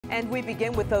And we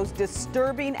begin with those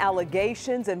disturbing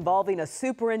allegations involving a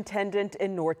superintendent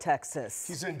in North Texas.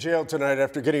 He's in jail tonight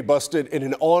after getting busted in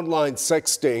an online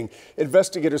sex sting.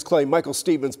 Investigators claim Michael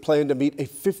Stevens planned to meet a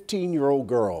 15-year-old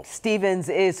girl. Stevens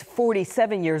is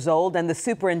 47 years old and the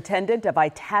superintendent of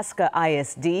Itasca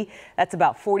ISD. That's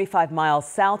about 45 miles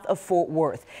south of Fort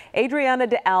Worth. Adriana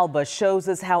de Alba shows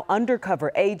us how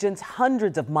undercover agents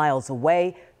hundreds of miles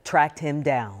away tracked him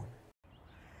down.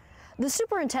 The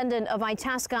superintendent of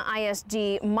Itasca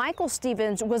ISD, Michael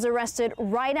Stevens, was arrested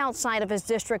right outside of his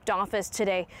district office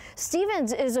today.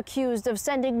 Stevens is accused of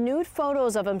sending nude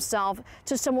photos of himself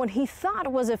to someone he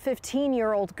thought was a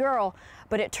 15-year-old girl,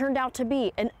 but it turned out to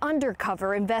be an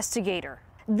undercover investigator.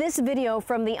 This video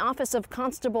from the office of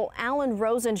Constable Alan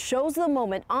Rosen shows the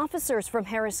moment officers from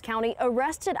Harris County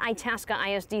arrested Itasca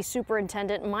ISD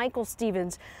Superintendent Michael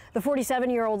Stevens. The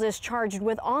 47-year-old is charged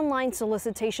with online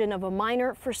solicitation of a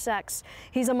minor for sex.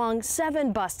 He's among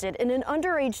 7 busted in an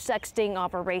underage sex sting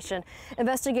operation.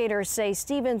 Investigators say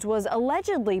Stevens was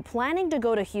allegedly planning to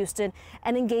go to Houston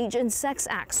and engage in sex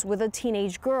acts with a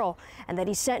teenage girl, and that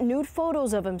he sent nude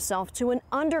photos of himself to an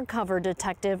undercover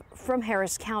detective from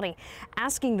Harris County,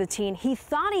 asking the teen he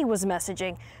thought he was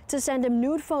messaging to send him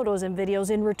nude photos and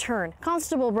videos in return.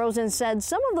 Constable Rosen said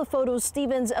some of the photos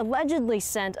Stevens allegedly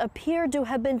sent appeared to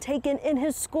have been taken in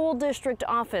his school district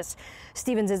office.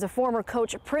 Stevens is a former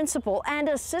coach, principal, and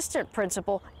assistant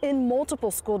principal in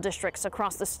multiple school districts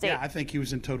across the state. Yeah, I think he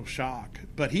was in total shock,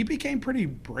 but he became pretty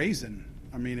brazen.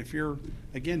 I mean, if you're,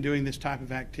 again, doing this type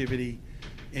of activity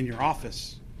in your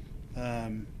office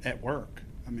at work,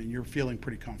 I mean, you're feeling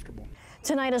pretty comfortable.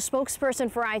 Tonight, a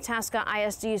spokesperson for Itasca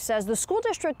ISD says the school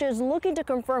district is looking to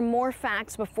confirm more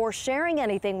facts before sharing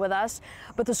anything with us,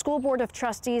 but the school board of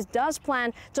trustees does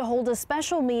plan to hold a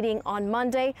special meeting on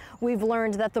Monday. We've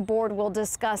learned that the board will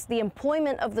discuss the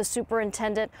employment of the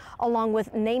superintendent along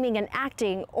with naming an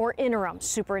acting or interim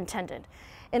superintendent.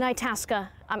 In Itasca,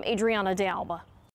 I'm Adriana de Alba.